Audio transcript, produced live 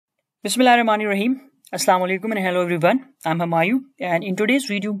Bismillahirrahmanirrahim. Assalamu alaikum and hello everyone. I'm Hamayu, and in today's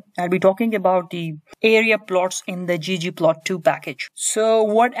video I'll be talking about the area plots in the GGPLOT 2 package. So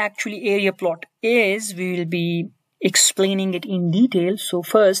what actually area plot is, we will be explaining it in detail. So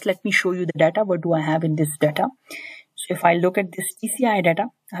first let me show you the data. What do I have in this data? So if I look at this TCI data,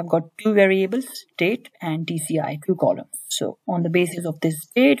 I've got two variables, date and TCI, two columns. So on the basis of this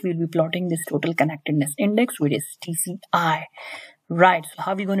date, we'll be plotting this total connectedness index, which is TCI. Right, so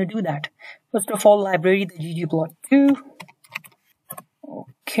how are we going to do that? First of all, library the ggplot2.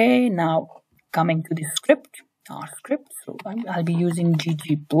 Okay, now coming to the script, our script. So I'll be using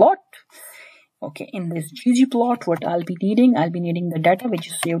ggplot. Okay, in this ggplot, what I'll be needing the data which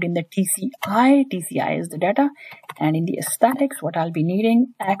is saved in the TCI. TCI is the data. And in the aesthetics, what I'll be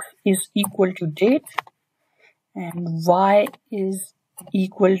needing, x is equal to date and y is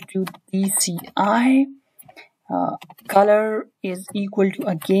equal to TCI. Color is equal to,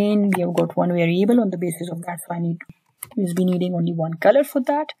 again, we have got one variable on the basis of that, so I need to be needing only one color for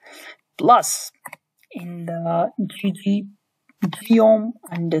that. Plus, in the geom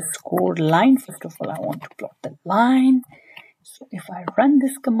underscore line, first of all, I want to plot the line. So if I run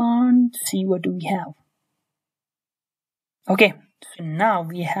this command, see what do we have. Okay, so now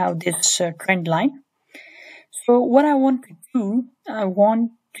we have this trend line. So what I want to do, I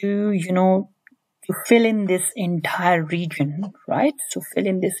want to, to fill in this entire region, right? So fill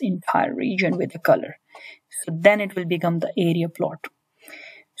in this entire region with a color. So then it will become the area plot.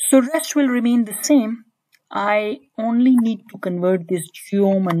 So rest will remain the same. I only need to convert this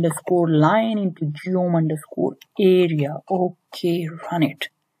geom underscore line into geom underscore area. Okay, run it.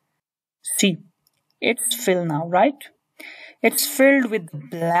 See, it's filled now, right? It's filled with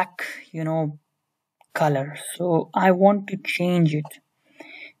black, color. So I want to change it.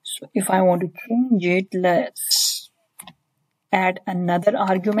 So if I want to change it, let's add another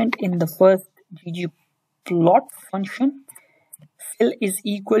argument in the first ggplot function. Fill is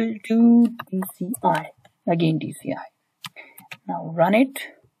equal to TCI. Again TCI. Now run it.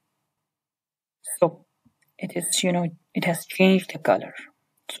 So it is, it has changed the color.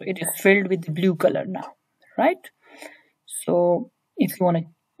 So it is filled with the blue color now, right? So if you want to,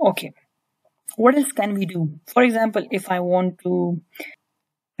 okay. What else can we do? For example, if I want to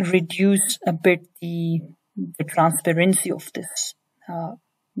reduce a bit the transparency of this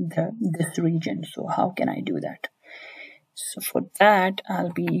this region, so how can I do that? So for that,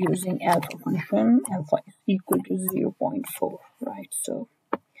 I'll be using alpha function. Alpha is equal to 0.4, right? So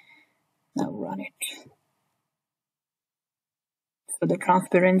now run it. So the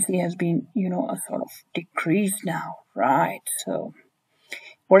transparency has been, a sort of decreased now, right? So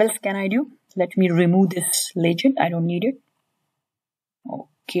what else can I do? Let me remove this legend. I don't need it.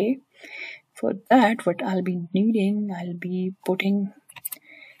 Okay. For that, what I'll be needing, I'll be putting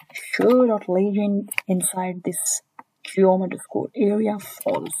show.legend inside this geom underscore area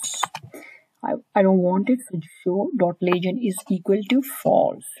false. I don't want it, so show.legend is equal to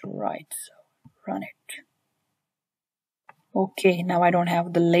false, right? So run it. Okay, now I don't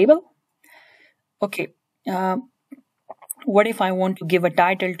have the label. Okay, what if I want to give a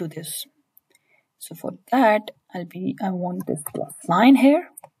title to this? So for that, I want this plus sign here,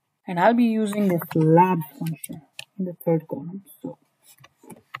 and I'll be using this lab function in the third column. So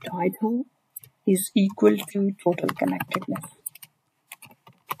title is equal to total connectedness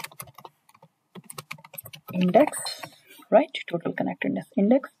index, right? Total connectedness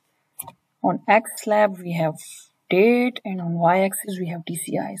index. On X lab we have date, and on Y axis we have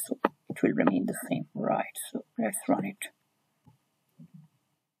TCI, so it will remain the same, right? So let's run it.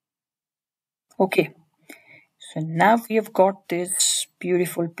 Okay, so now we have got this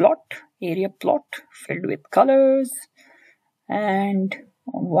beautiful plot, area plot filled with colors, and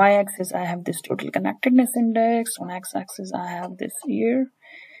on Y-axis I have this total connectedness index, on X-axis I have this here.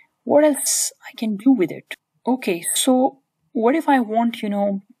 What else I can do with it? Okay, so what if I want,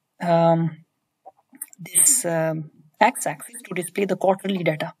 this X-axis to display the quarterly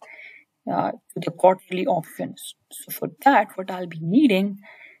data, to the quarterly options. So for that, what I'll be needing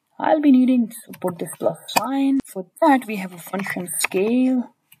to put this plus sign. For that, we have a function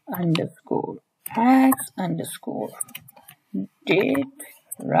scale underscore x underscore date,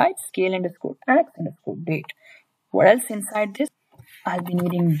 right? Scale underscore x underscore date. What else inside this? I'll be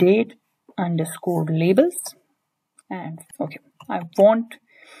needing date underscore labels. And okay, I want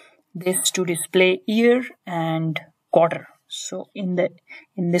this to display year and quarter. So in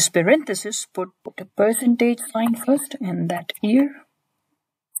this parenthesis, put a percentage sign first, and that year,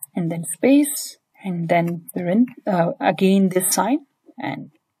 and then space, and then again this sign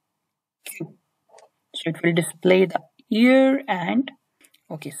and Q. So it will display the year and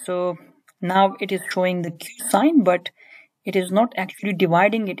Okay, so now it is showing the Q sign, but it is not actually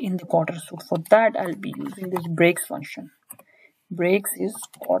dividing it in the quarters. So for that, I'll be using this breaks function. Breaks is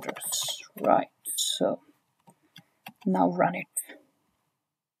quarters, right? So now run it.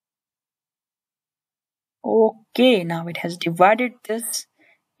 Okay, now it has divided this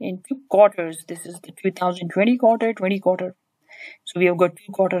into quarters. This is the 2020 quarter, 20 quarter. So we have got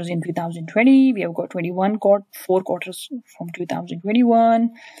 2 quarters in 2020. We have got 4 quarters from 2021,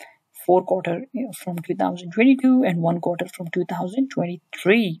 4 quarter from 2022, and 1 quarter from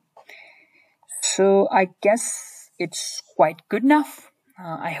 2023. So I guess it's quite good enough.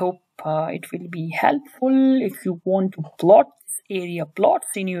 I hope it will be helpful if you want to plot area plots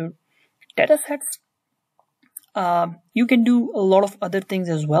in your datasets. You can do a lot of other things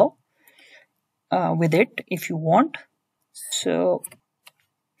as well with it if you want. So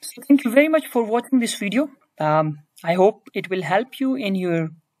thank you very much for watching this video. I hope it will help you in your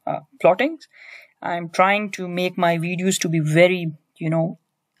plotting. I'm trying to make my videos to be very,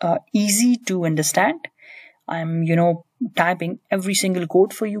 easy to understand. I'm, typing every single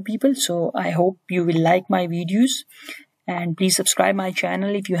code for you people. So I hope you will like my videos, and please subscribe my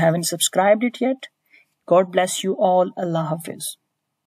channel if you haven't subscribed it yet. God bless you all. Allah Hafiz.